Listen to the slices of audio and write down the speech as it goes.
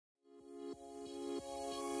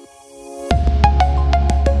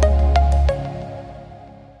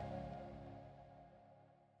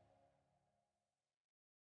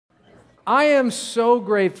I am so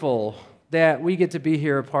grateful that we get to be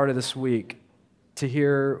here a part of this week to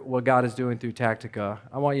hear what God is doing through Tactica.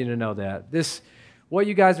 I want you to know that. What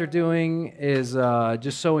you guys are doing is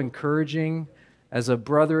just so encouraging as a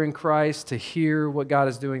brother in Christ to hear what God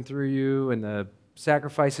is doing through you and the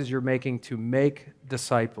sacrifices you're making to make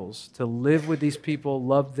disciples, to live with these people,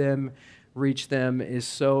 love them, reach them is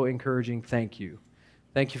so encouraging. Thank you.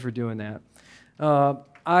 Thank you for doing that.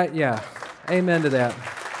 Amen to that.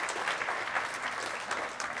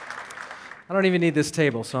 I don't even need this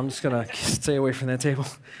table, so I'm just going to stay away from that table.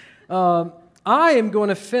 I am going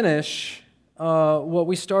to finish what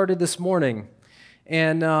we started this morning.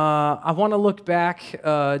 And I want to look back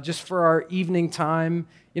just for our evening time.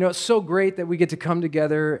 You know, it's so great that we get to come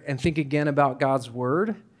together and think again about God's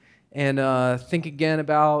Word and think again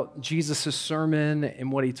about Jesus' sermon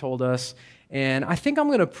and what He told us. And I think I'm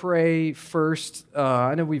going to pray first.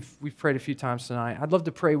 I know we've prayed a few times tonight. I'd love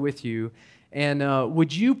to pray with you. And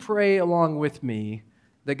would you pray along with me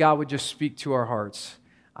that God would just speak to our hearts?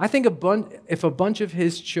 I think if a bunch of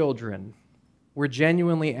His children were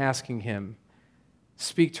genuinely asking Him,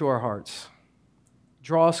 speak to our hearts,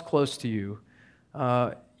 draw us close to you.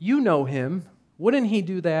 You know Him. Wouldn't He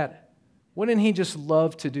do that? Wouldn't He just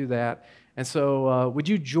love to do that? And so would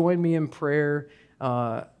you join me in prayer?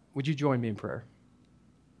 Would you join me in prayer?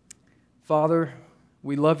 Father,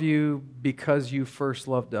 we love you because you first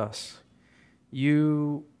loved us.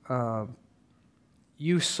 You sought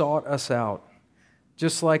us out,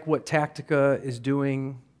 just like what Tactica is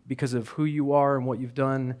doing because of who you are and what you've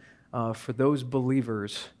done for those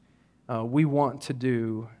believers. We want to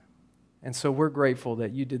do, and so we're grateful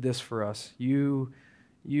that you did this for us. You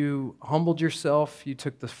humbled yourself. You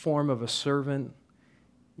took the form of a servant.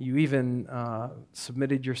 You even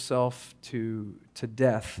submitted yourself to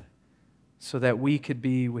death so that we could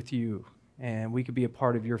be with you and we could be a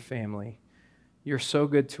part of your family. You're so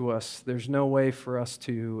good to us. There's no way for us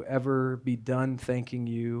to ever be done thanking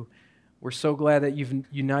you. We're so glad that you've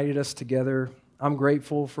united us together. I'm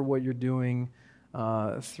grateful for what you're doing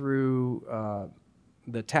through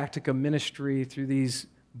the Tactica ministry, through these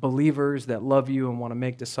believers that love you and want to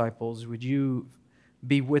make disciples. Would you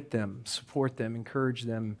be with them, support them, encourage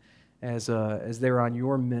them as they're on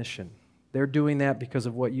your mission? They're doing that because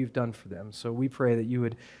of what you've done for them. So we pray that you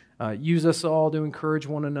would use us all to encourage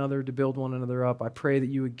one another, to build one another up. I pray that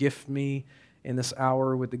you would gift me in this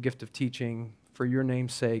hour with the gift of teaching. For your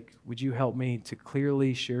name's sake, would you help me to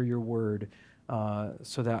clearly share your word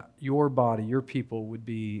so that your body, your people would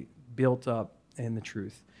be built up in the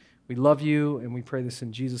truth. We love you, and we pray this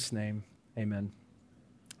in Jesus' name. Amen.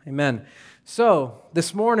 Amen. So,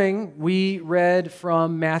 this morning, we read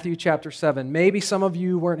from Matthew chapter 7. Maybe some of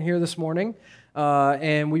you weren't here this morning,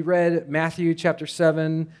 and we read Matthew chapter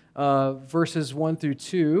 7, verses 1 through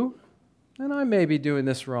 2, and I may be doing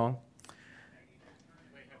this wrong.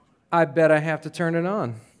 I bet I have to turn it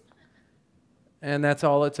on. And that's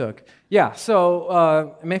all it took. Yeah,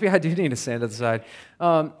 so maybe I do need to stand to the side.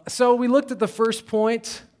 So we looked at the first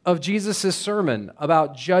point of Jesus' sermon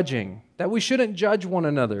about judging, that we shouldn't judge one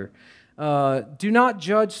another. Do not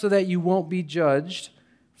judge so that you won't be judged,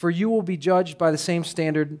 for you will be judged by the same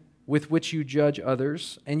standard with which you judge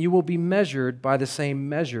others, and you will be measured by the same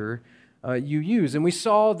measure you use. And we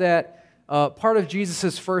saw that part of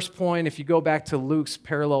Jesus' first point, if you go back to Luke's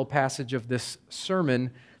parallel passage of this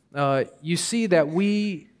sermon, you see that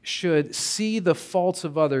we should see the faults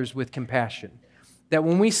of others with compassion. That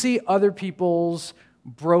when we see other people's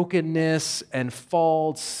brokenness and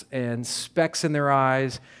faults and specks in their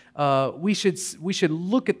eyes, we should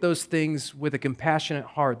look at those things with a compassionate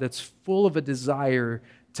heart that's full of a desire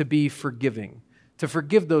to be forgiving, to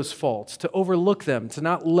forgive those faults, to overlook them, to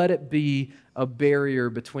not let it be a barrier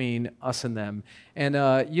between us and them. And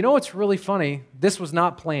you know what's really funny? This was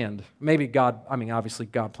not planned. Obviously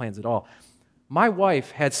God plans it all. My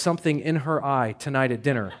wife had something in her eye tonight at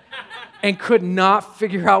dinner and could not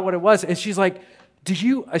figure out what it was. And she's like,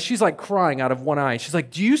 she's like crying out of one eye. She's like,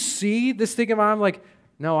 do you see this thing in my eye? I'm like,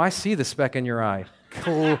 no, I see the speck in your eye.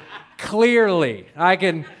 Clearly.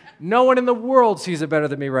 No one in the world sees it better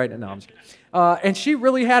than me right now. No, I'm just kidding. And she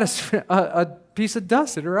really had a piece of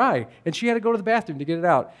dust in her eye, and she had to go to the bathroom to get it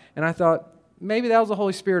out. And I thought, maybe that was the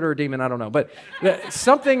Holy Spirit or a demon, I don't know. But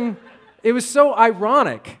it was so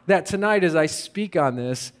ironic that tonight as I speak on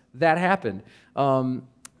this, that happened.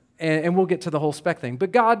 And we'll get to the whole speck thing.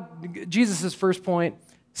 But Jesus' first point,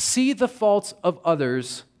 see the faults of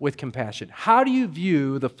others with compassion. How do you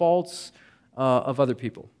view the faults of other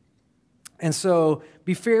people? And so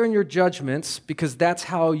be fair in your judgments because that's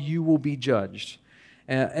how you will be judged.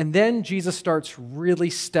 And then Jesus starts really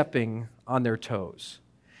stepping on their toes.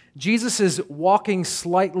 Jesus is walking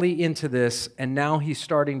slightly into this, and now he's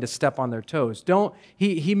starting to step on their toes.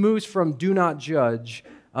 He moves from do not judge,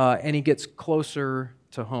 and he gets closer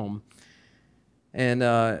to home, and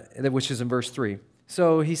which is in verse 3.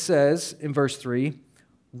 So he says in verse 3,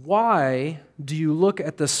 "Why do you look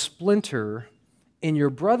at the splinter in your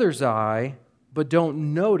brother's eye, but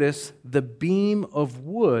don't notice the beam of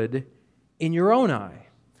wood in your own eye?"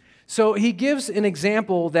 So he gives an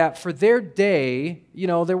example that for their day,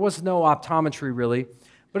 there was no optometry really,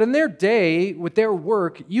 but in their day, with their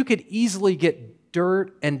work, you could easily get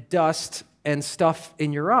dirt and dust and stuff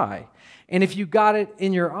in your eye. And if you got it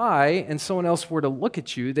in your eye and someone else were to look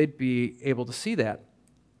at you, they'd be able to see that.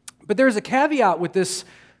 But there's a caveat with this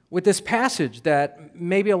passage that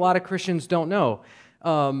maybe a lot of Christians don't know,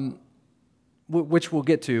 which we'll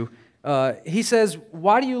get to. He says,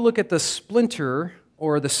 "Why do you look at the splinter,"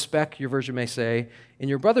 or the speck, your version may say, "in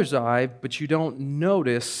your brother's eye, but you don't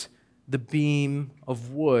notice the beam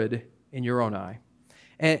of wood in your own eye?"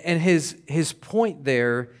 And his point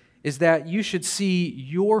there is that you should see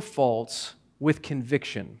your faults with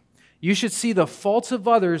conviction. You should see the faults of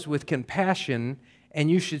others with compassion,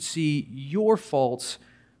 and you should see your faults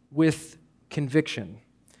with conviction.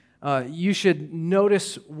 You should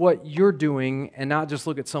notice what you're doing and not just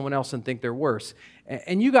look at someone else and think they're worse.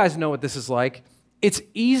 And you guys know what this is like. It's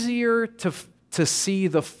easier to see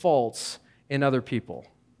the faults in other people.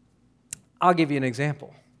 I'll give you an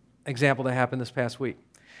example that happened this past week.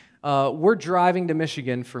 We're driving to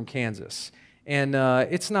Michigan from Kansas, and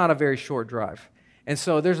it's not a very short drive. And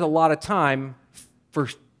so there's a lot of time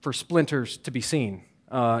for splinters to be seen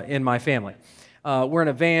in my family. We're in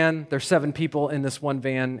a van. There's 7 people in this one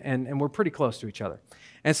van, and we're pretty close to each other.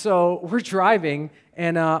 And so we're driving,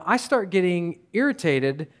 and I start getting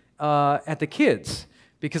irritated at the kids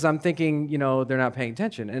because I'm thinking, they're not paying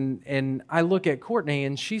attention. And I look at Courtney,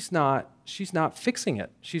 and she's not fixing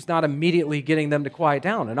it. She's not immediately getting them to quiet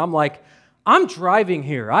down. And I'm like, I'm driving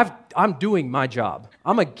here. I'm doing my job.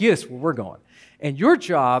 I'm going to get us where we're going. And your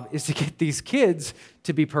job is to get these kids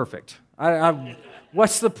to be perfect.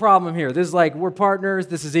 What's the problem here? This is like, we're partners.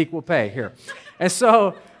 This is equal pay here. And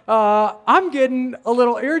so I'm getting a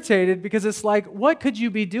little irritated because it's like, what could you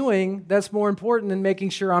be doing that's more important than making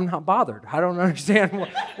sure I'm not bothered? I don't understand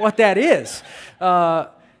what that is.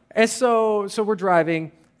 And so we're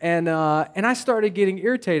driving, and I started getting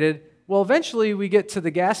irritated. Well, eventually we get to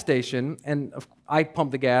the gas station, and I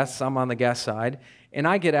pump the gas. I'm on the gas side, and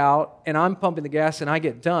I get out, and I'm pumping the gas, and I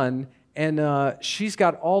get done, and she's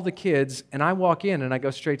got all the kids, and I walk in, and I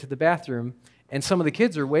go straight to the bathroom, and some of the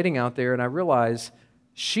kids are waiting out there, and I realize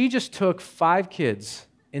she just took 5 kids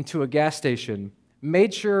into a gas station,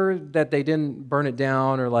 made sure that they didn't burn it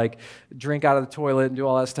down or like drink out of the toilet and do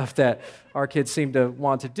all that stuff that our kids seem to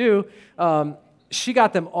want to do. She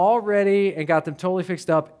got them all ready and got them totally fixed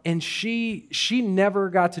up, and she never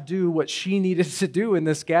got to do what she needed to do in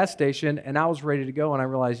this gas station, and I was ready to go, and I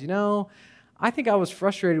realized, I think I was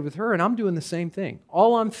frustrated with her, and I'm doing the same thing.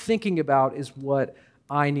 All I'm thinking about is what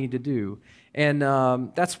I need to do. And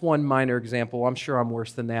that's one minor example. I'm sure I'm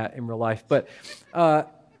worse than that in real life. But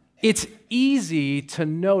it's easy to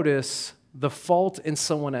notice the fault in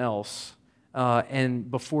someone else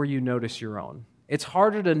and before you notice your own. It's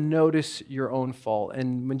harder to notice your own fault.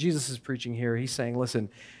 And when Jesus is preaching here, he's saying, listen,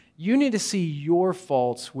 you need to see your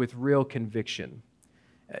faults with real conviction.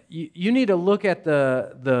 You need to look at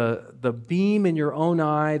the beam in your own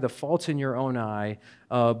eye, the faults in your own eye,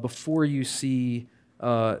 before you see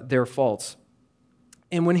their faults.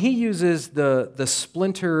 And when he uses the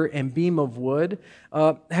splinter and beam of wood,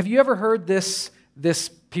 have you ever heard this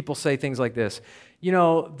people say things like this?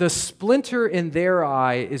 The splinter in their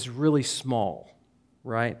eye is really small,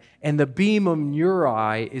 right? And the beam in your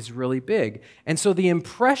eye is really big. And so the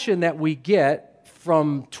impression that we get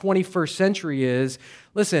from 21st century is,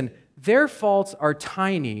 listen, their faults are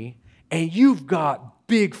tiny, and you've got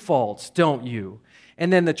big faults, don't you?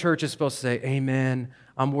 And then the church is supposed to say, amen,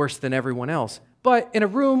 I'm worse than everyone else. But in a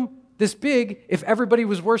room this big, if everybody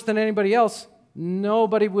was worse than anybody else,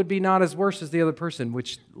 nobody would be not as worse as the other person,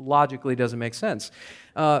 which logically doesn't make sense.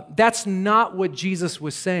 That's not what Jesus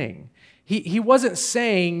was saying. He wasn't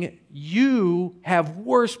saying you have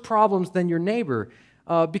worse problems than your neighbor,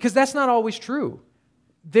 because that's not always true.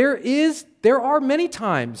 There are many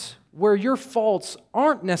times where your faults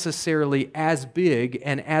aren't necessarily as big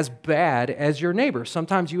and as bad as your neighbor.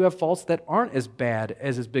 Sometimes you have faults that aren't as bad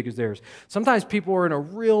as big as theirs. Sometimes people are in a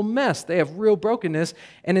real mess. They have real brokenness,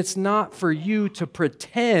 and it's not for you to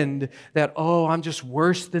pretend that, I'm just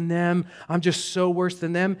worse than them. I'm just so worse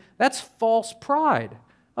than them. That's false pride.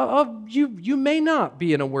 You may not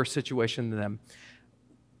be in a worse situation than them.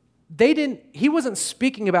 he wasn't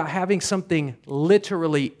speaking about having something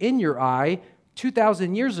literally in your eye.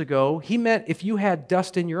 2,000 years ago, he meant if you had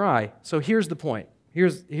dust in your eye. So here's the point.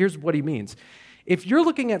 Here's what he means. If you're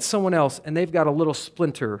looking at someone else and they've got a little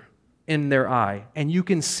splinter in their eye and you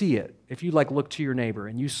can see it, if you look to your neighbor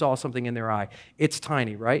and you saw something in their eye, it's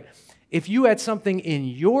tiny, right? If you had something in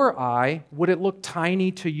your eye, would it look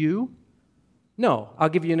tiny to you? No. I'll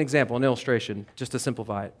give you an example, an illustration, just to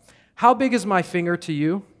simplify it. How big is my finger to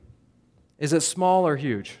you? Is it small or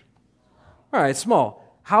huge? All right,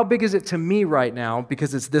 small. How big is it to me right now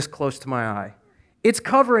because it's this close to my eye? It's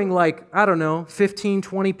covering 15,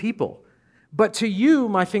 20 people. But to you,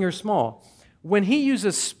 my finger's small. When he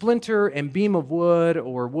uses splinter and beam of wood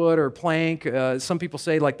or plank, some people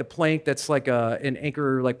say the plank that's an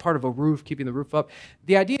anchor, part of a roof, keeping the roof up.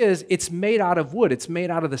 The idea is it's made out of wood. It's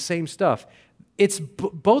made out of the same stuff.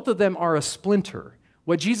 Both of them are a splinter.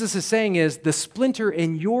 What Jesus is saying is the splinter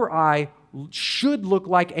in your eye should look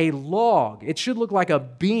like a log. It should look like a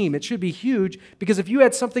beam. It should be huge, because if you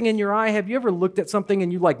had something in your eye, have you ever looked at something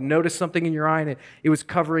and you noticed something in your eye and it was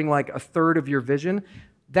covering a third of your vision?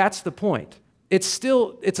 That's the point. It's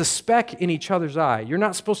a speck in each other's eye. You're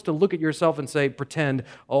not supposed to look at yourself and pretend,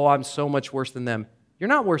 oh, I'm so much worse than them. You're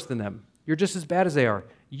not worse than them. You're just as bad as they are.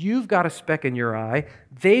 You've got a speck in your eye.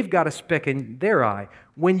 They've got a speck in their eye.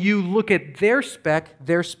 When you look at their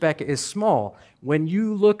speck is small. When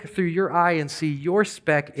you look through your eye and see your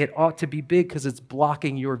speck, it ought to be big because it's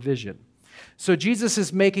blocking your vision. So Jesus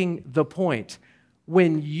is making the point.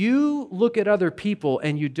 When you look at other people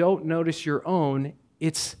and you don't notice your own,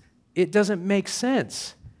 it doesn't make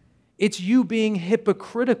sense. It's you being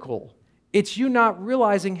hypocritical. It's you not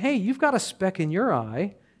realizing, hey, you've got a speck in your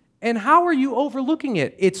eye, and how are you overlooking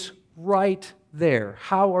it? It's right there.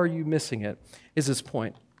 How are you missing it, is his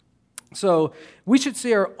point. So we should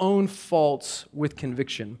see our own faults with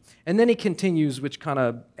conviction. And then he continues, which kind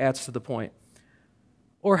of adds to the point.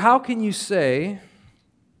 Or how can you say,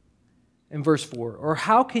 in verse 4, or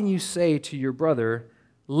how can you say to your brother,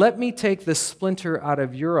 let me take the splinter out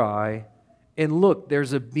of your eye, and look,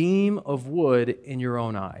 there's a beam of wood in your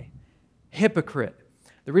own eye? Hypocrite.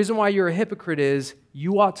 The reason why you're a hypocrite is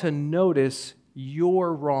you ought to notice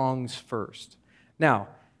your wrongs first. Now,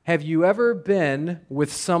 have you ever been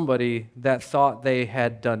with somebody that thought they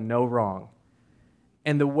had done no wrong,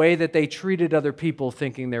 and the way that they treated other people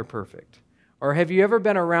thinking they're perfect? Or have you ever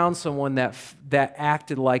been around someone that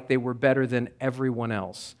acted like they were better than everyone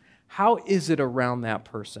else? How is it around that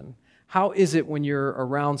person? How is it when you're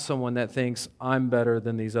around someone that thinks, I'm better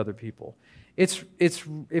than these other people? It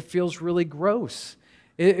feels really gross.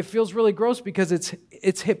 It feels really gross because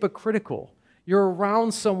it's hypocritical. You're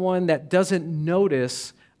around someone that doesn't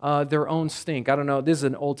notice their own stink. I don't know, this is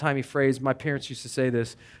an old-timey phrase. My parents used to say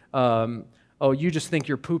this. Oh, you just think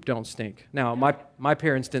your poop don't stink. Now, my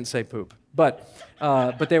parents didn't say poop, but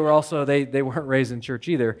they were also, they weren't raised in church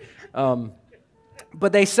either.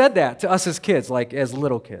 But they said that to us as kids, as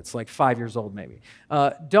little kids, 5 years old maybe.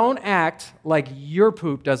 Don't act like your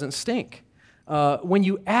poop doesn't stink. When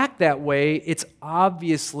you act that way, it's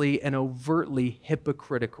obviously and overtly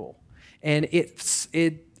hypocritical. And it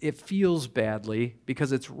feels badly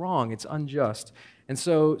because it's wrong, it's unjust. And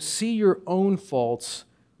so see your own faults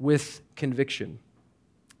with conviction.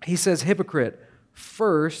 He says, hypocrite,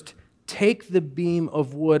 first take the beam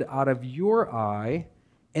of wood out of your eye,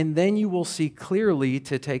 and then you will see clearly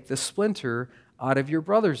to take the splinter out of your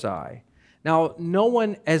brother's eye. Now, no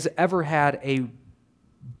one has ever had a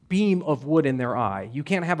beam of wood in their eye. You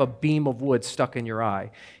can't have a beam of wood stuck in your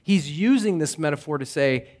eye. He's using this metaphor to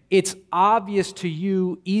say, it's obvious to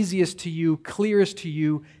you, easiest to you, clearest to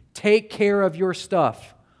you, take care of your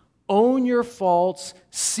stuff. Own your faults,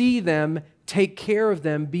 see them, take care of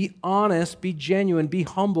them, be honest, be genuine, be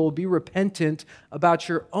humble, be repentant about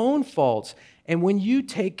your own faults. And when you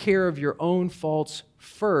take care of your own faults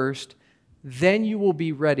first, then you will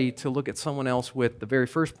be ready to look at someone else with, the very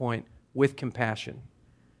first point, with compassion.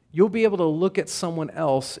 You'll be able to look at someone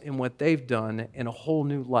else and what they've done in a whole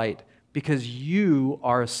new light because you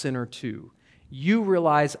are a sinner too. You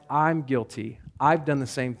realize I'm guilty. I've done the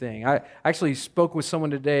same thing. I actually spoke with someone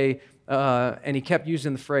today and he kept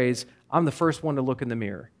using the phrase, I'm the first one to look in the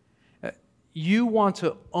mirror. You want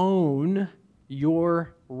to own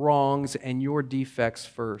your wrongs and your defects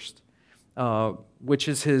first, which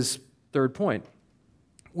is his third point.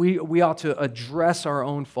 We ought to address our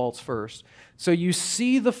own faults first. So you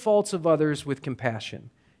see the faults of others with compassion.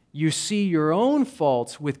 You see your own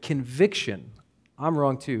faults with conviction. I'm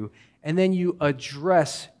wrong too. And then you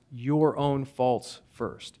address your own faults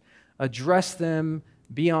first. Address them,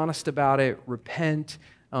 be honest about it, repent,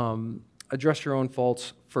 address your own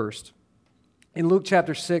faults first. In Luke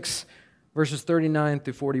chapter 6, verses 39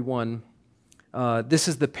 through 41, this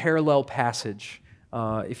is the parallel passage,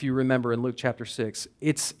 if you remember in Luke chapter 6.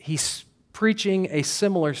 He's preaching a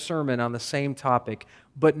similar sermon on the same topic,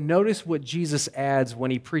 but notice what Jesus adds when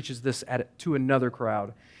he preaches this to another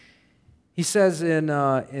crowd. He says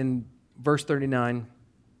in verse 39,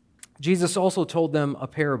 Jesus also told them a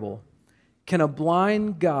parable. Can a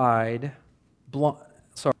blind guide,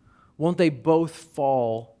 won't they both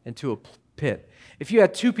fall into a pit? If you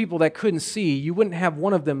had two people that couldn't see, you wouldn't have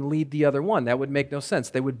one of them lead the other one. That would make no sense.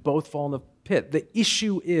 They would both fall in the pit. The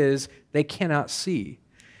issue is they cannot see.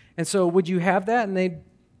 And so would you have that? And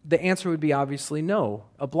the answer would be obviously no.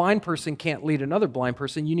 A blind person can't lead another blind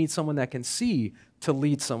person. You need someone that can see to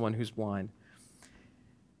lead someone who's blind.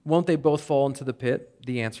 Won't they both fall into the pit?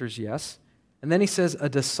 The answer is yes. And then he says, a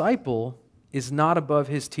disciple is not above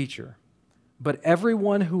his teacher, but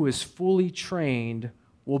everyone who is fully trained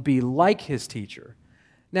will be like his teacher.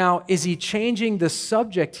 Now, is he changing the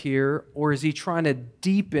subject here, or is he trying to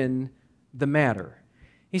deepen the matter?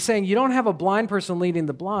 He's saying you don't have a blind person leading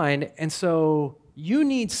the blind, and so you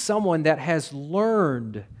need someone that has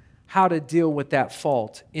learned how to deal with that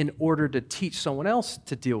fault in order to teach someone else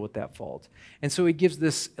to deal with that fault. And so he gives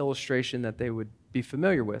this illustration that they would be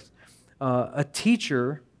familiar with. A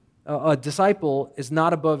disciple is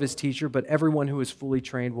not above his teacher, but everyone who is fully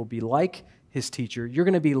trained will be like his teacher. You're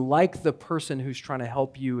going to be like the person who's trying to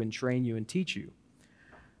help you and train you and teach you.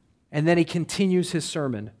 And then he continues his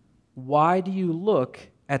sermon. Why do you look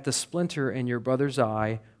at the splinter in your brother's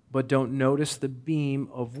eye, but don't notice the beam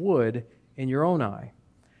of wood in your own eye?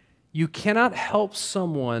 You cannot help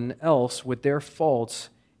someone else with their faults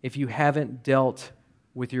if you haven't dealt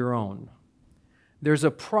with your own. There's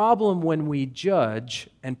a problem when we judge,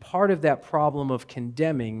 and part of that problem of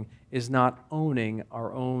condemning is not owning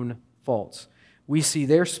our own faults. We see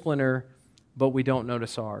their splinter, but we don't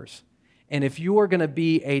notice ours. And if you are going to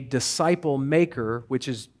be a disciple maker, which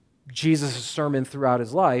is Jesus' sermon throughout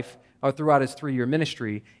his life, or throughout his 3-year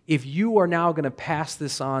ministry, if you are now going to pass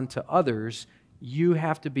this on to others, you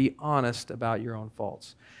have to be honest about your own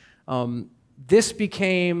faults. This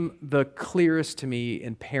became the clearest to me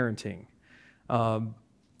in parenting.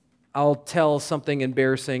 I'll tell something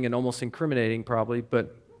embarrassing and almost incriminating probably,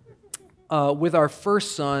 but with our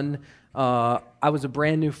first son, I was a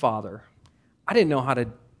brand new father. I didn't know how to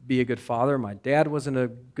be a good father. My dad wasn't a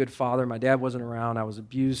good father. My dad wasn't around. I was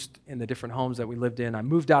abused in the different homes that we lived in. I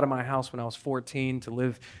moved out of my house when I was 14 to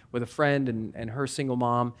live with a friend and her single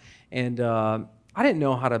mom. And I didn't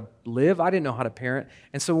know how to live. I didn't know how to parent.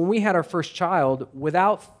 And so when we had our first child,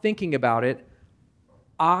 without thinking about it,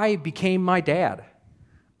 I became my dad.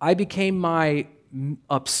 I became my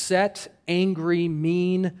upset, angry,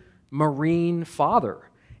 mean, Marine father.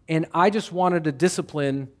 And I just wanted to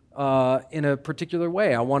discipline in a particular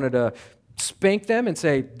way. I wanted to spank them and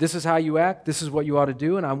say, this is how you act, this is what you ought to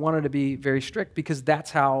do, and I wanted to be very strict because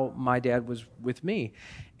that's how my dad was with me.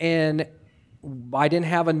 And I didn't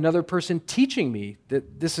have another person teaching me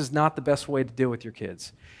that this is not the best way to deal with your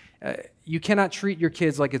kids. You cannot treat your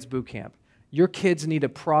kids like it's boot camp. Your kids need to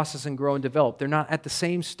process and grow and develop. They're not at the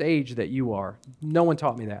same stage that you are. No one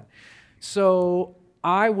taught me that. So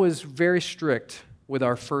I was very strict with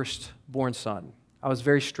our firstborn son. I was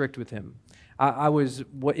very strict with him. I was,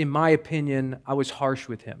 in my opinion, I was harsh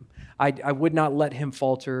with him. I would not let him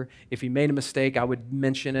falter. If he made a mistake, I would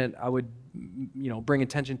mention it. I would, bring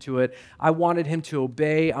attention to it. I wanted him to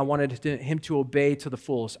obey. I wanted him to obey to the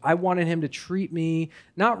fullest. I wanted him to treat me,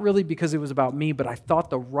 not really because it was about me, but I thought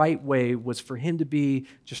the right way was for him to be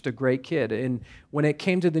just a great kid. And when it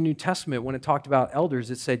came to the New Testament, when it talked about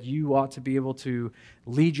elders, it said you ought to be able to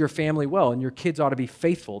lead your family well, and your kids ought to be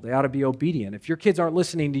faithful. They ought to be obedient. If your kids aren't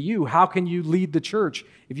listening to you, how can you lead the church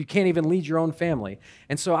if you can't even lead your own family?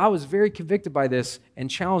 And so I was very convicted by this and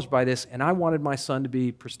challenged by this, and I wanted my son to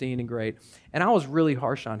be pristine and great. And I was really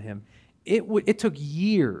harsh on him. It took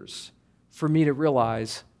years for me to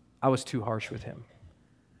realize I was too harsh with him.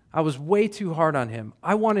 I was way too hard on him.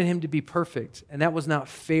 I wanted him to be perfect, and that was not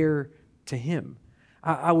fair to him.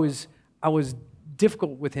 I was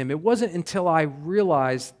difficult with him. It wasn't until I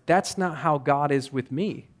realized that's not how God is with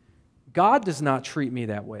me. God does not treat me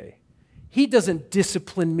that way. He doesn't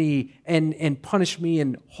discipline me and punish me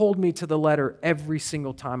and hold me to the letter every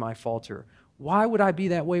single time I falter. Why would I be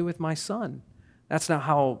that way with my son? That's not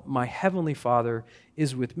how my Heavenly Father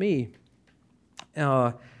is with me.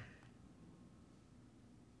 And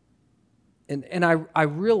I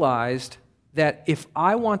realized that if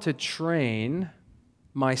I want to train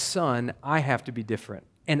my son, I have to be different.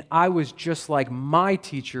 And I was just like my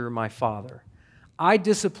teacher, my father. I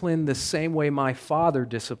disciplined the same way my father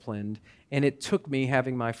disciplined, and it took me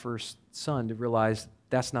having my first son to realize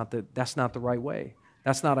that's not the right way.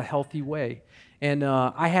 That's not a healthy way. And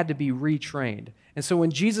I had to be retrained. And so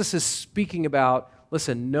when Jesus is speaking about,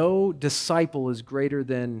 listen, no disciple is greater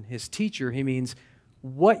than his teacher, he means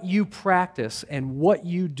what you practice and what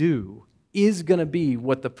you do is going to be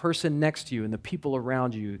what the person next to you and the people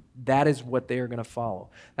around you, that is what they are going to follow.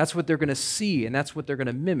 That's what they're going to see, and that's what they're going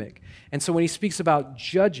to mimic. And so when he speaks about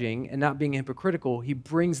judging and not being hypocritical, he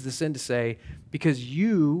brings this in to say, because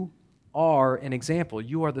you are an example,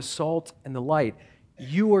 you are the salt and the light,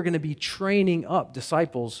 you are going to be training up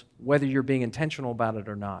disciples, whether you're being intentional about it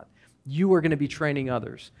or not. You are going to be training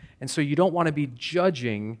others. And so you don't want to be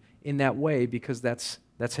judging in that way because that's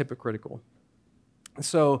hypocritical.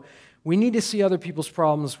 So we need to see other people's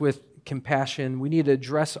problems with compassion. We need to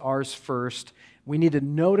address ours first. We need to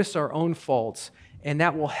notice our own faults, and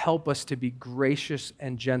that will help us to be gracious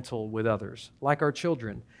and gentle with others, like our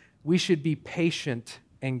children. We should be patient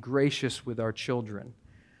and gracious with our children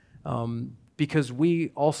because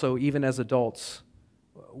we also, even as adults,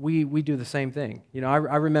 we do the same thing. You know,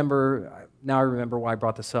 I remember why I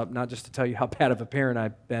brought this up, not just to tell you how bad of a parent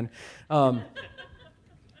I've been.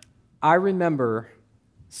 I remember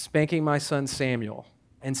spanking my son Samuel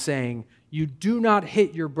and saying, "You do not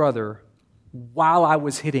hit your brother," while I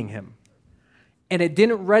was hitting him. And it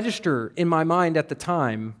didn't register in my mind at the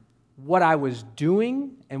time what I was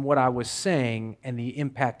doing and what I was saying and the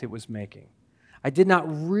impact it was making. I did not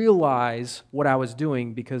realize what I was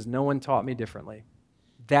doing because no one taught me differently.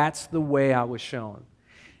 That's the way I was shown.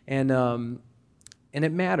 And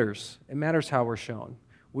it matters. It matters how we're shown.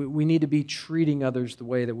 We need to be treating others the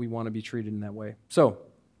way that we want to be treated in that way. So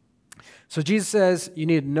Jesus says you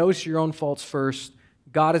need to notice your own faults first.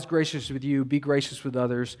 God is gracious with you. Be gracious with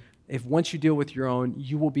others. If once you deal with your own,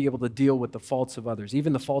 you will be able to deal with the faults of others,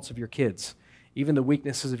 even the faults of your kids, even the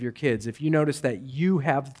weaknesses of your kids. If you notice that you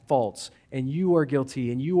have faults and you are guilty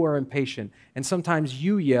and you are impatient, and sometimes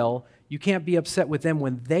you yell, you can't be upset with them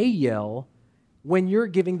when they yell, when you're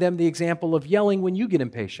giving them the example of yelling when you get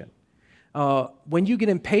impatient. When you get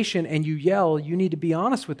impatient and you yell, you need to be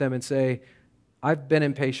honest with them and say, "I've been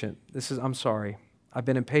impatient. I'm sorry. I've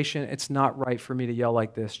been impatient. It's not right for me to yell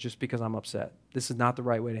like this just because I'm upset. This is not the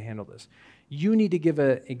right way to handle this." You need to give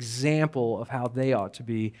an example of how they ought to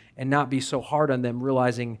be and not be so hard on them,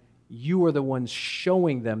 realizing you are the ones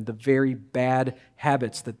showing them the very bad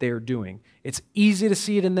habits that they're doing. It's easy to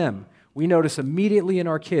see it in them. We notice immediately in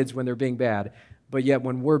our kids when they're being bad, but yet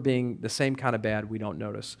when we're being the same kind of bad, we don't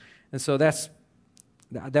notice. And so that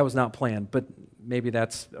was not planned, but maybe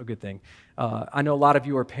that's a good thing. I know a lot of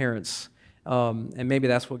you are parents, and maybe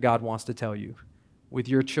that's what God wants to tell you. With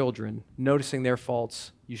your children, noticing their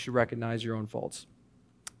faults, you should recognize your own faults.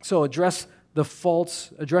 So address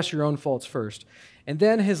your own faults first. And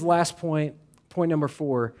then his last point number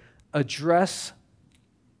 4, address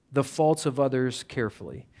the faults of others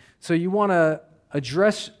carefully. So you want to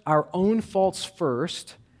address our own faults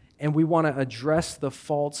first, and we want to address the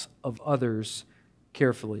faults of others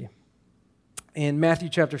carefully. In Matthew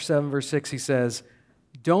chapter 7, verse 6, he says,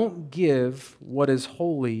 "Don't give what is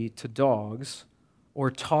holy to dogs,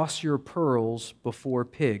 or toss your pearls before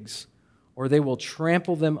pigs, or they will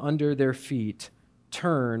trample them under their feet,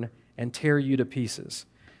 turn, and tear you to pieces."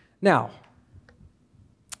 Now,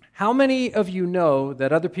 how many of you know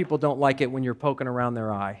that other people don't like it when you're poking around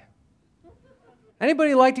their eye?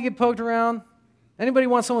 Anybody like to get poked around? Anybody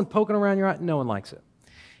want someone poking around your eye? No one likes it.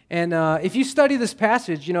 And if you study this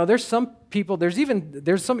passage, you know, there's some people, there's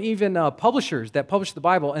some publishers that publish the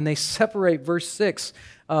Bible, and they separate verse 6,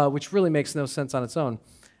 which really makes no sense on its own.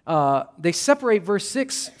 They separate verse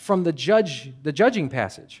 6 from the judging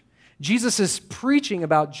passage. Jesus is preaching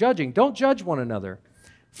about judging. Don't judge one another.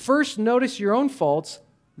 First, notice your own faults.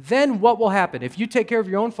 Then what will happen? If you take care of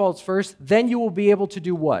your own faults first, then you will be able to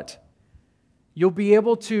do what? You'll be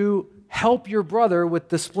able to help your brother with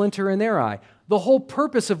the splinter in their eye. The whole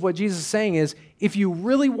purpose of what Jesus is saying is, if you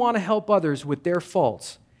really want to help others with their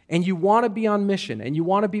faults, and you want to be on mission, and you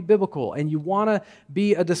want to be biblical, and you want to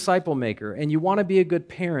be a disciple maker, and you want to be a good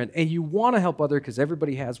parent, and you want to help others, because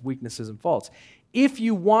everybody has weaknesses and faults. If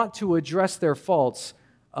you want to address their faults,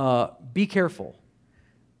 be careful.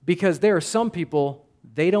 Because there are some people,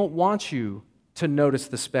 they don't want you to notice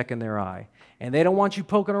the speck in their eye. And they don't want you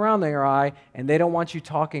poking around their eye, and they don't want you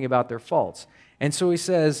talking about their faults. And so he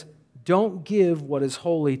says, don't give what is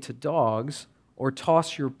holy to dogs, or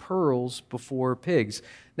toss your pearls before pigs.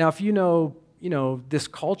 Now, if you know this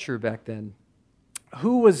culture back then,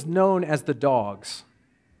 who was known as the dogs?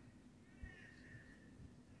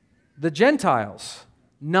 The Gentiles.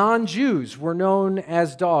 Non-Jews were known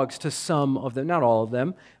as dogs to some of them, not all of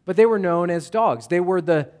them, but they were known as dogs. They were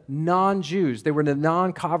the non-Jews. They were the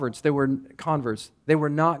non-converts. They were converts. They were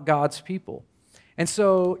not God's people. And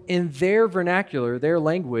so in their vernacular, their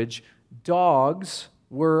language, dogs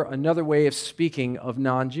were another way of speaking of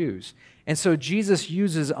non-Jews. And so Jesus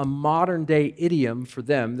uses a modern-day idiom for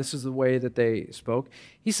them. This is the way that they spoke.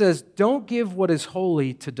 He says, "Don't give what is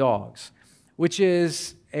holy to dogs," which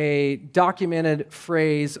is a documented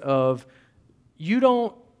phrase of, you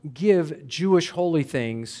don't give Jewish holy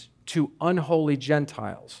things to unholy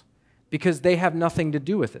Gentiles because they have nothing to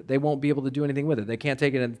do with it. They won't be able to do anything with it. They can't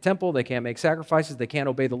take it in the temple. They can't make sacrifices. They can't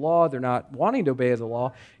obey the law. They're not wanting to obey the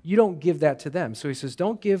law. You don't give that to them. So he says,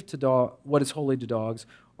 don't give to what is holy to dogs,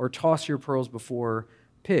 or toss your pearls before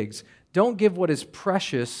pigs. Don't give what is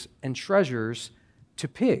precious and treasures to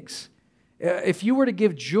pigs. If you were to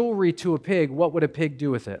give jewelry to a pig, what would a pig do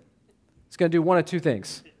with it? It's going to do one of two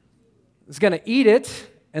things. It's going to eat it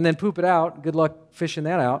and then poop it out. Good luck fishing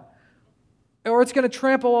that out. Or it's going to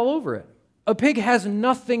trample all over it. A pig has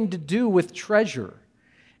nothing to do with treasure.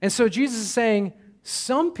 And so Jesus is saying,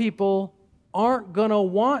 some people aren't going to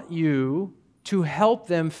want you to help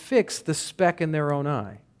them fix the speck in their own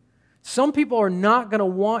eye. Some people are not going to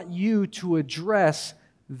want you to address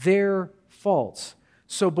their faults.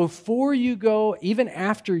 So before you go, even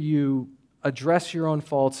after you address your own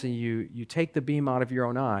faults and you take the beam out of your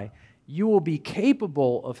own eye, you will be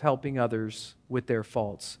capable of helping others with their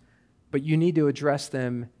faults. But you need to address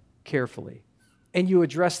them carefully. And you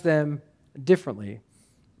address them differently.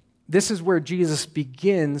 This is where Jesus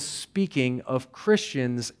begins speaking of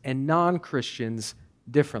Christians and non-Christians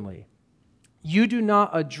differently. You do not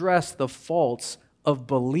address the faults of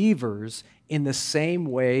believers in the same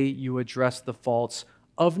way you address the faults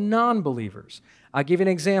of non-believers. I'll give you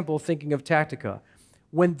an example, thinking of Tactica.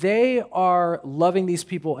 When they are loving these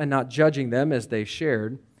people and not judging them, as they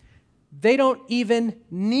shared, they don't even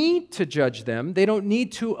need to judge them. They don't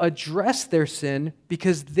need to address their sin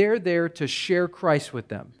because they're there to share Christ with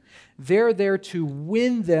them. They're there to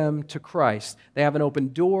win them to Christ. They have an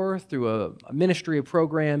open door through a ministry, a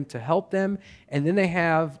program to help them, and then they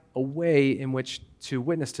have a way in which to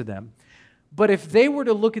witness to them. But if they were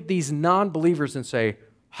to look at these non-believers and say,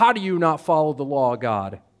 "How do you not follow the law of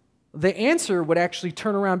God?" the answer would actually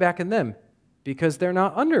turn around back in them because they're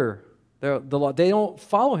not under the law. They don't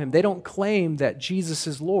follow him. They don't claim that Jesus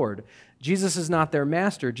is Lord. Jesus is not their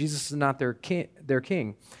master. Jesus is not their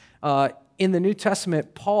king. In the New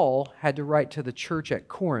Testament, Paul had to write to the church at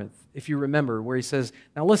Corinth, if you remember, where he says,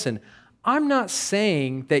 now listen, I'm not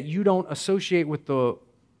saying that you don't associate with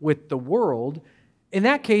the world. In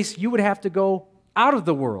that case, you would have to go out of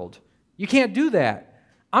the world. You can't do that.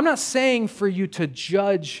 I'm not saying for you to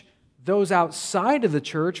judge those outside of the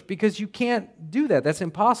church because you can't do that. That's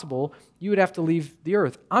impossible. You would have to leave the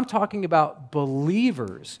earth. I'm talking about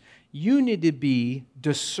believers. You need to be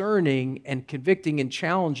discerning and convicting and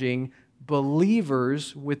challenging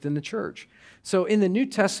believers within the church. So in the New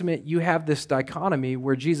Testament, you have this dichotomy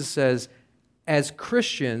where Jesus says, as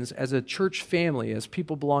Christians, as a church family, as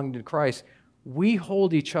people belonging to Christ, we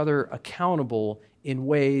hold each other accountable in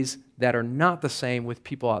ways that are not the same with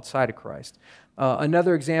people outside of Christ.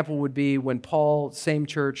 Another example would be when Paul, same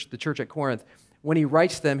church, the church at Corinth, when he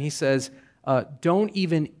writes them, he says, don't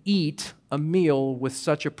even eat a meal with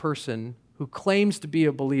such a person who claims to be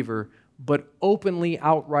a believer, but openly,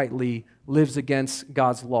 outrightly lives against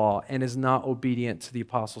God's law and is not obedient to the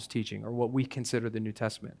apostles' teaching, or what we consider the New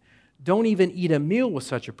Testament. Don't even eat a meal with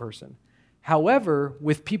such a person. However,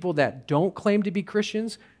 with people that don't claim to be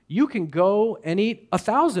Christians, you can go and eat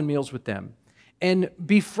 1,000 meals with them and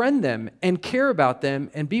befriend them and care about them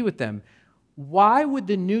and be with them. Why would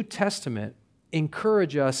the New Testament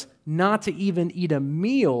encourage us not to even eat a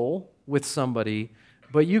meal with somebody,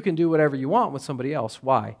 but you can do whatever you want with somebody else?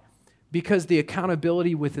 Why? Because the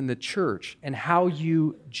accountability within the church and how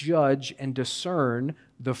you judge and discern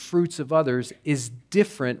the fruits of others is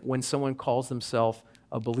different when someone calls themselves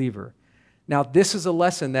a believer. Now, this is a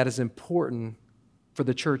lesson that is important for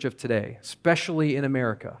the church of today, especially in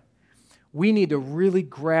America. We need to really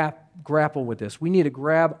grapple with this. We need to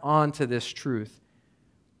grab onto this truth.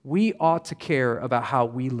 We ought to care about how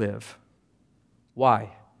we live.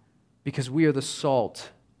 Why? Because we are the salt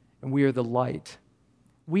and we are the light.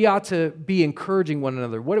 We ought to be encouraging one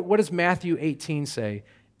another. What does Matthew 18 say?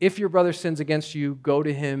 If your brother sins against you, go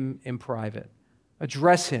to him in private.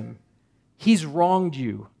 Address him. He's wronged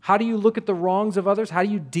you. How do you look at the wrongs of others? How do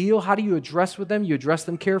you deal? How do you address with them? You address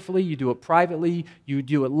them carefully. You do it privately. You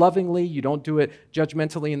do it lovingly. You don't do it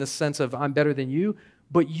judgmentally in the sense of I'm better than you.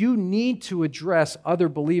 but you need to address other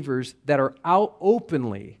believers that are out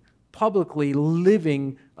openly, publicly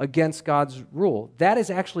living against God's rule. That is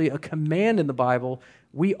actually a command in the Bible.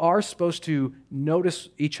 We are supposed to notice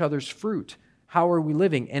each other's fruit. How are we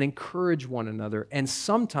living? And encourage one another, and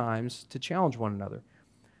sometimes to challenge one another.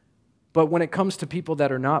 But when it comes to people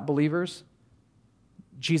that are not believers,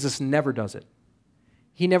 Jesus never does it.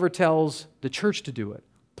 He never tells the church to do it.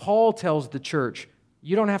 Paul tells the church,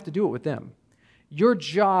 you don't have to do it with them. Your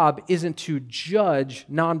job isn't to judge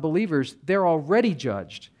non-believers. They're already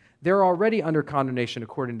judged. They're already under condemnation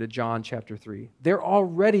according to John chapter 3. They're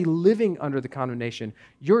already living under the condemnation.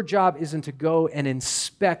 Your job isn't to go and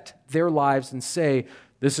inspect their lives and say,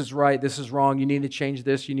 this is right, this is wrong, you need to change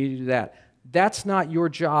this, you need to do that. That's not your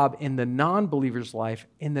job in the non-believer's life.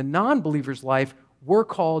 In the non-believer's life, we're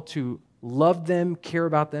called to love them, care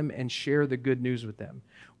about them, and share the good news with them.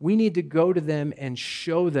 We need to go to them and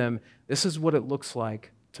show them this is what it looks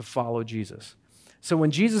like to follow Jesus. So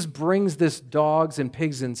when Jesus brings this dogs and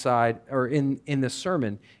pigs inside, or in the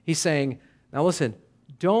sermon, he's saying, now listen,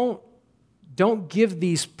 don't give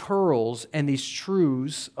these pearls and these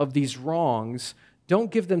truths of these wrongs,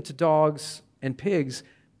 don't give them to dogs and pigs,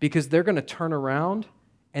 because they're going to turn around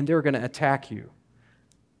and they're going to attack you.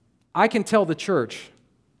 I can tell the church,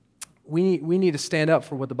 we need to stand up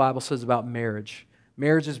for what the Bible says about marriage.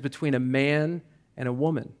 Marriage is between a man and a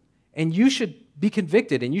woman. And you should be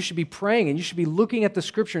convicted, and you should be praying, and you should be looking at the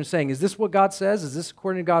Scripture and saying, is this what God says? Is this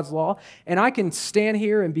according to God's law? And I can stand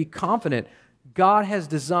here and be confident God has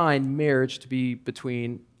designed marriage to be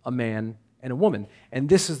between a man and a woman, and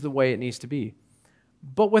this is the way it needs to be.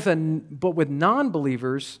 But with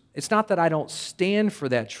non-believers, it's not that I don't stand for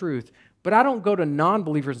that truth, but I don't go to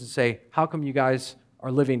non-believers and say, how come you guys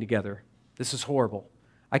are living together? This is horrible.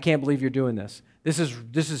 I can't believe you're doing this. This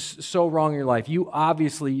is so wrong in your life. You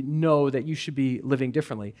obviously know that you should be living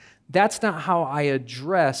differently. That's not how I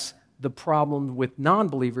address the problem with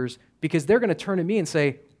non-believers, because they're going to turn to me and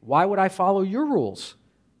say, why would I follow your rules?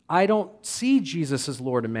 I don't see Jesus as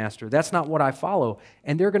Lord and Master. That's not what I follow.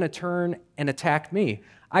 And they're going to turn and attack me.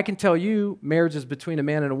 I can tell you marriage is between a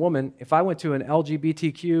man and a woman. If I went to an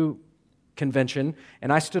LGBTQ convention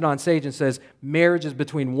and I stood on stage and says, marriage is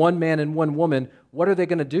between one man and one woman, what are they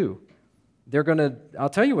going to do? I'll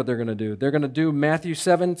tell you what they're going to do. They're going to do Matthew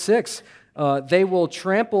 7:6. They will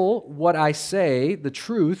trample what I say, the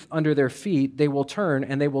truth, under their feet. They will turn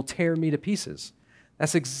and they will tear me to pieces.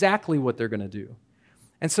 That's exactly what they're going to do.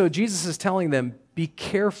 And so Jesus is telling them, be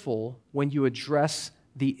careful when you address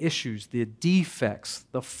the issues, the defects,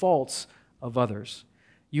 the faults of others.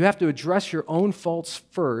 You have to address your own faults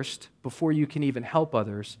first before you can even help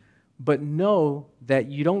others, but know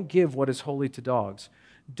that you don't give what is holy to dogs.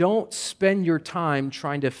 Don't spend your time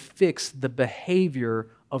trying to fix the behavior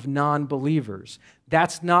of non-believers.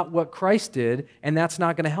 That's not what Christ did, and that's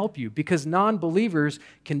not going to help you, because non-believers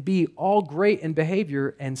can be all great in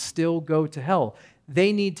behavior and still go to hell.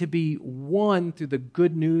 They need to be won through the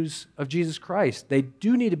good news of Jesus Christ. They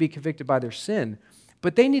do need to be convicted by their sin,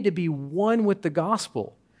 but they need to be won with the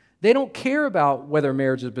gospel. They don't care about whether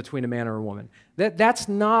marriage is between a man or a woman. That's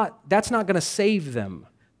not going to save them.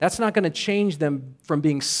 That's not going to change them from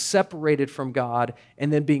being separated from God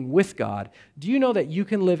and then being with God. Do you know that you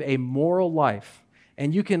can live a moral life,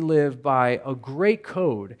 and you can live by a great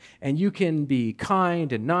code, and you can be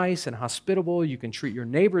kind and nice and hospitable, you can treat your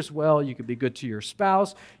neighbors well, you can be good to your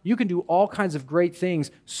spouse, you can do all kinds of great things,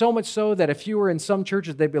 so much so that if you were in some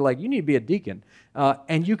churches, they'd be like, you need to be a deacon.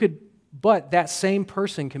 But that same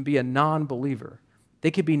person can be a non-believer. They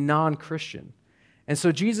could be non-Christian. And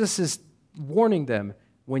so Jesus is warning them,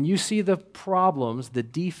 when you see the problems, the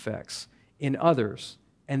defects in others,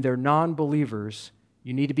 and they're non-believers,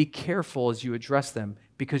 you need to be careful as you address them,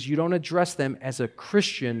 because you don't address them as a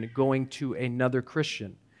Christian going to another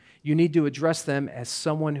Christian. You need to address them as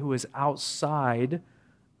someone who is outside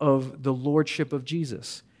of the lordship of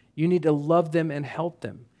Jesus. You need to love them and help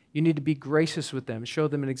them. You need to be gracious with them, show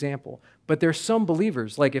them an example. But there's some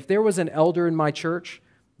believers, like if there was an elder in my church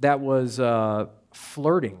that was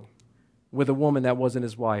flirting with a woman that wasn't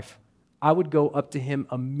his wife, I would go up to him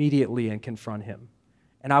immediately and confront him.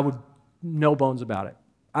 And I would, no bones about it.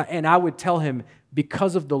 And I would tell him,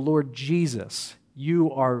 because of the Lord Jesus,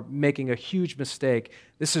 you are making a huge mistake.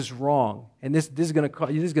 This is wrong. And this is going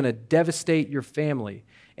to devastate your family.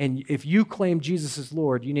 And if you claim Jesus is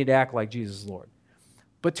Lord, you need to act like Jesus is Lord.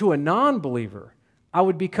 But to a non-believer, I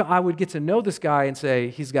would get to know this guy and say,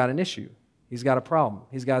 he's got an issue. He's got a problem.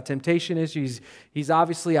 He's got a temptation issue. He's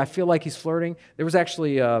obviously, I feel like he's flirting. There was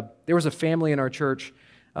actually, there was a family in our church.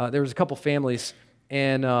 There was a couple families,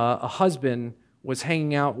 and a husband was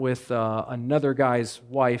hanging out with another guy's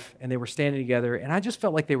wife, and they were standing together, and I just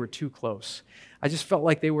felt like they were too close. I just felt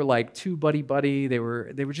like they were like too buddy-buddy. They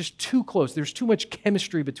were just too close. There's too much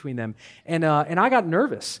chemistry between them. And I got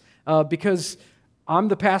nervous because I'm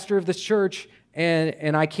the pastor of this church,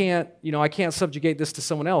 and I can't subjugate this to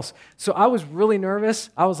someone else. So I was really nervous.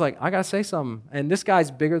 I was like, I got to say something. And this guy's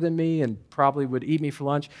bigger than me and probably would eat me for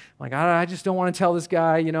lunch. I'm like, I just don't want to tell this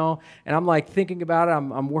guy, And I'm like thinking about it.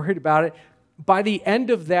 I'm worried about it. By the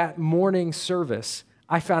end of that morning service,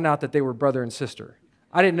 I found out that they were brother and sister.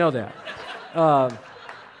 I didn't know that.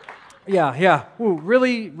 Yeah. Ooh,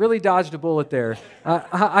 really dodged a bullet there.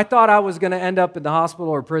 I thought I was going to end up in the hospital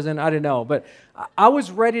or prison. I didn't know. But I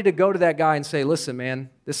was ready to go to that guy and say, listen,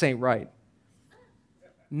 man, this ain't right.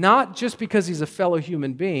 Not just because he's a fellow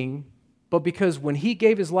human being, but because when he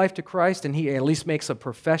gave his life to Christ and he at least makes a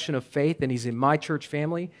profession of faith and he's in my church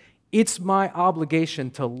family, it's my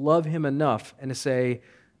obligation to love him enough and to say,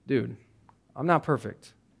 dude, I'm not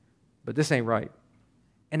perfect, but this ain't right.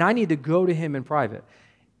 And I need to go to him in private.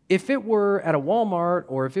 If it were at a Walmart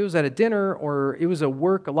or if it was at a dinner or it was a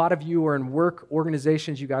lot of you are in work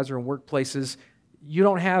organizations, you guys are in workplaces, you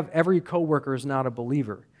don't have every coworker is not a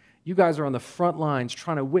believer. You guys are on the front lines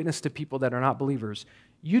trying to witness to people that are not believers.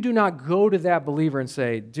 You do not go to that believer and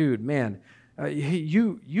say, dude, man,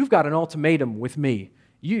 you've got an ultimatum with me.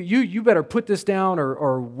 You better put this down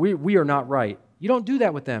or we are not right. You don't do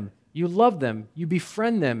that with them. You love them. You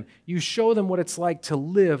befriend them. You show them what it's like to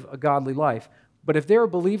live a godly life. But if they're a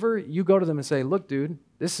believer, you go to them and say, look, dude,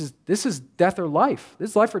 this is death or life.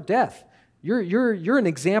 This is life or death. You're an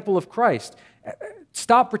example of Christ.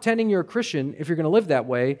 Stop pretending you're a Christian if you're going to live that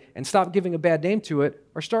way and stop giving a bad name to it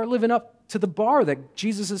or start living up to the bar that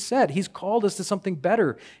Jesus has set. He's called us to something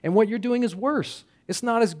better, and what you're doing is worse. It's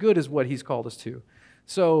not as good as what he's called us to.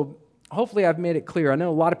 So hopefully I've made it clear. I know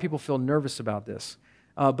a lot of people feel nervous about this,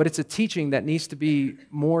 but it's a teaching that needs to be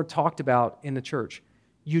more talked about in the church.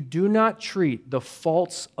 You do not treat the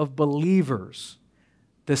faults of believers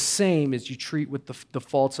the same as you treat with the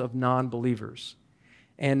faults of non-believers.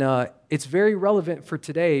 And it's very relevant for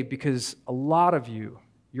today because a lot of you,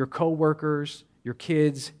 your coworkers, your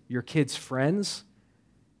kids' friends,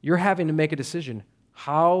 you're having to make a decision.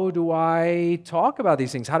 How do I talk about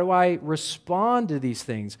these things? How do I respond to these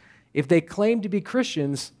things? If they claim to be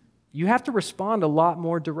Christians, you have to respond a lot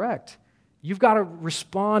more direct. You've got to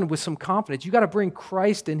respond with some confidence. You've got to bring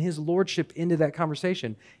Christ and his lordship into that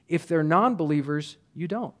conversation. If they're non-believers, you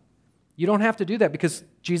don't. You don't have to do that because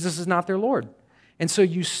Jesus is not their Lord. And so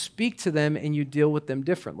you speak to them and you deal with them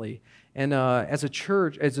differently. And as a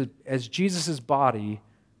church, as Jesus' body,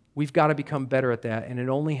 we've got to become better at that, and it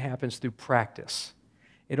only happens through practice.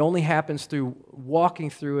 It only happens through walking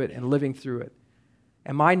through it and living through it.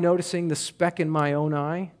 Am I noticing the speck in my own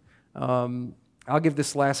eye? I'll give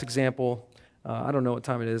this last example. I don't know what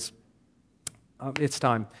time it is. It's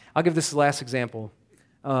time. I'll give this last example.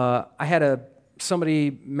 I had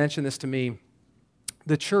somebody mention this to me.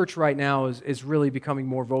 The church right now is really becoming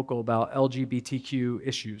more vocal about LGBTQ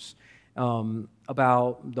issues,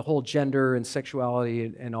 about the whole gender and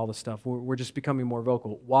sexuality and all this stuff. We're just becoming more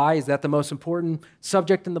vocal. Why? Is that the most important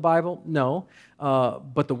subject in the Bible? No.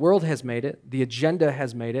 But the world has made it. The agenda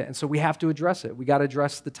has made it. And so we have to address it. We got to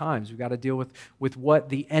address the times. We got to deal with what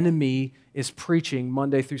the enemy is preaching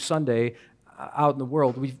Monday through Sunday out in the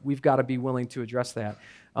world. We've got to be willing to address that.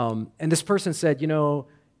 And this person said,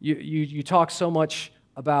 you talk so much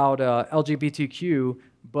about LGBTQ,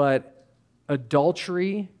 but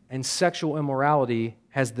adultery and sexual immorality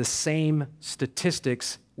has the same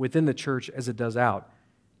statistics within the church as it does out.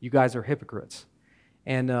 You guys are hypocrites.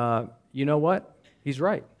 And you know what? He's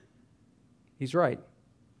right. He's right.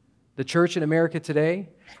 The church in America today,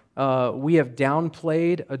 we have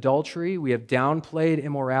downplayed adultery. We have downplayed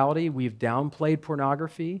immorality. We've downplayed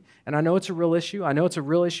pornography. And I know it's a real issue. I know it's a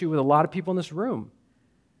real issue with a lot of people in this room.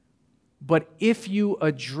 But if you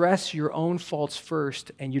address your own faults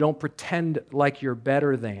first and you don't pretend like you're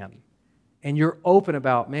better than, and you're open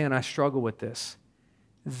about, man, I struggle with this,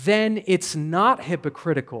 then it's not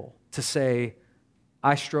hypocritical to say,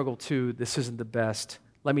 I struggle too, this isn't the best.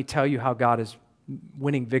 Let me tell you how God is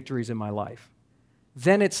winning victories in my life.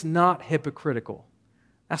 Then it's not hypocritical.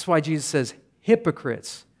 That's why Jesus says,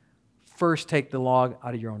 hypocrites, first take the log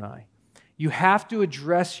out of your own eye. You have to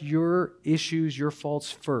address your issues, your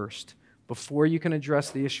faults first, before you can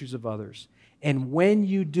address the issues of others. And when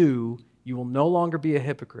you do, you will no longer be a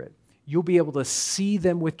hypocrite. You'll be able to see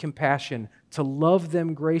them with compassion, to love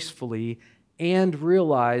them gracefully, and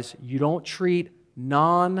realize you don't treat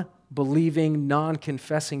non-believing,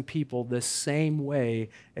 non-confessing people the same way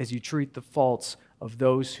as you treat the faults of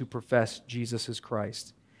those who profess Jesus as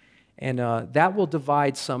Christ. And that will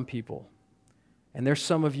divide some people. And there's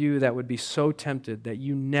some of you that would be so tempted that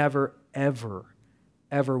you never, ever,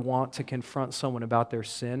 ever want to confront someone about their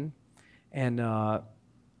sin. And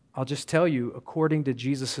I'll just tell you, according to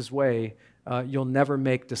Jesus' way, you'll never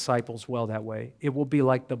make disciples well that way. It will be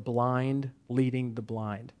like the blind leading the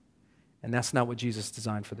blind. And that's not what Jesus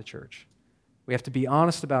designed for the church. We have to be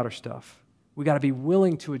honest about our stuff. We got to be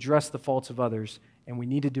willing to address the faults of others, and we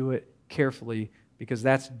need to do it carefully because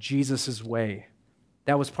that's Jesus' way.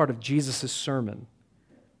 That was part of Jesus' sermon.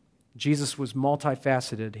 Jesus was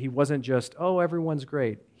multifaceted. He wasn't just, oh, everyone's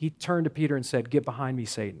great. He turned to Peter and said, get behind me,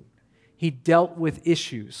 Satan. He dealt with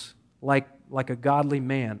issues like a godly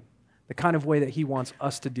man, the kind of way that he wants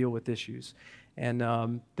us to deal with issues. And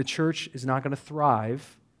the church is not going to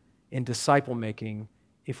thrive in disciple making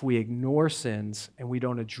if we ignore sins and we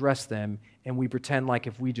don't address them and we pretend like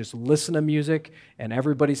if we just listen to music and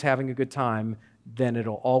everybody's having a good time, then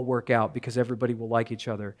it'll all work out because everybody will like each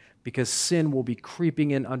other. Because sin will be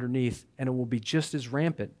creeping in underneath and it will be just as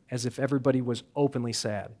rampant as if everybody was openly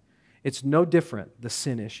sad. It's no different, the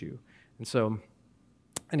sin issue. And so,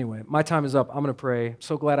 anyway, my time is up. I'm going to pray. I'm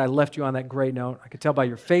so glad I left you on that great note. I could tell by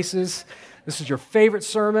your faces. This is your favorite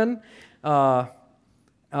sermon. I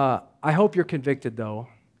hope you're convicted, though.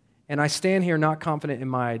 And I stand here not confident in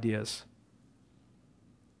my ideas.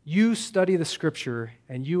 You study the Scripture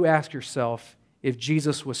and you ask yourself if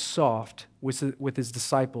Jesus was soft with his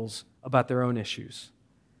disciples about their own issues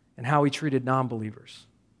and how he treated non-believers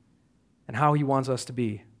and how he wants us to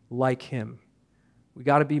be like him. We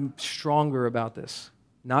got to be stronger about this,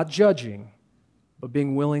 not judging, but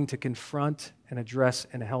being willing to confront and address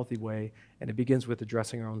in a healthy way, and it begins with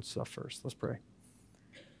addressing our own stuff first. Let's pray.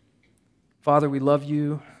 Father, we love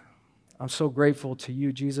you. I'm so grateful to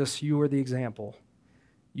you, Jesus. You are the example.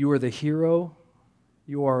 You are the hero.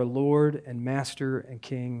 You are our Lord and Master and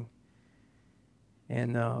King.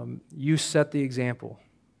 And you set the example.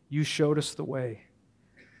 You showed us the way.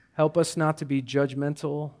 Help us not to be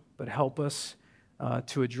judgmental, but help us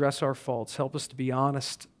to address our faults. Help us to be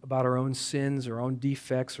honest about our own sins, our own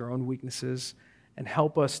defects, our own weaknesses, and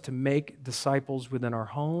help us to make disciples within our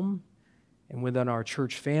home and within our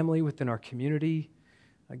church family, within our community.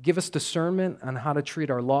 Give us discernment on how to treat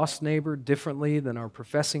our lost neighbor differently than our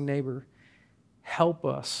professing neighbor. Help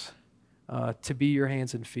us to be your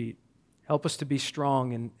hands and feet. Help us to be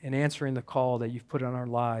strong in answering the call that you've put on our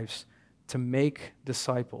lives to make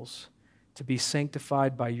disciples, to be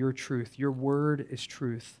sanctified by your truth. Your word is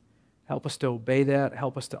truth. Help us to obey that.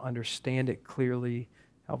 Help us to understand it clearly.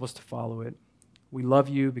 Help us to follow it. We love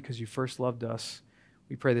you because you first loved us.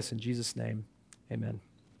 We pray this in Jesus' name. Amen.